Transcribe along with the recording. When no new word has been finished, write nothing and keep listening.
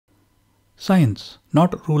Science,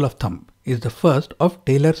 not rule of thumb, is the first of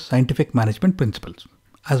Taylor's scientific management principles,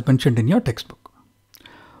 as mentioned in your textbook.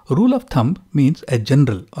 Rule of thumb means a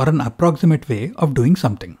general or an approximate way of doing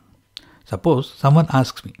something. Suppose someone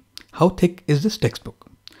asks me, how thick is this textbook?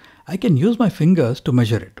 I can use my fingers to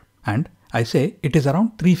measure it, and I say it is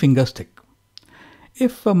around 3 fingers thick.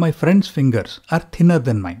 If my friend's fingers are thinner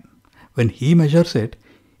than mine, when he measures it,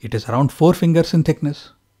 it is around 4 fingers in thickness.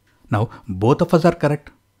 Now, both of us are correct.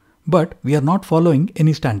 But we are not following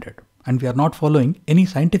any standard, and we are not following any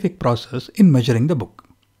scientific process in measuring the book.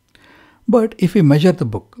 But if we measure the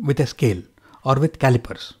book with a scale or with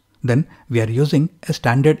calipers, then we are using a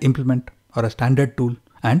standard implement or a standard tool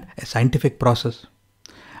and a scientific process.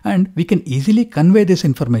 And we can easily convey this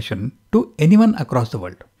information to anyone across the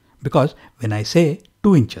world. Because when I say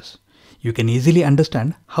 2 inches, you can easily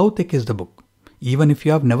understand how thick is the book, even if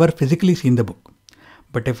you have never physically seen the book.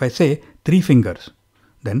 But if I say 3 fingers,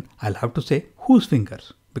 then I'll have to say whose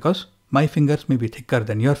fingers, because my fingers may be thicker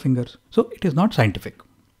than your fingers, so it is not scientific.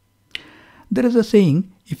 There is a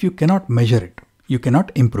saying, if you cannot measure it, you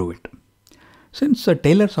cannot improve it. Since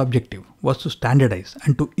Taylor's objective was to standardize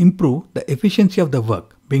and to improve the efficiency of the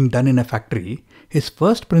work being done in a factory, his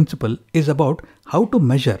first principle is about how to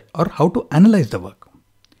measure or how to analyze the work.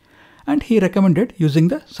 And he recommended using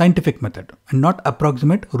the scientific method and not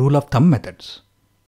approximate rule of thumb methods.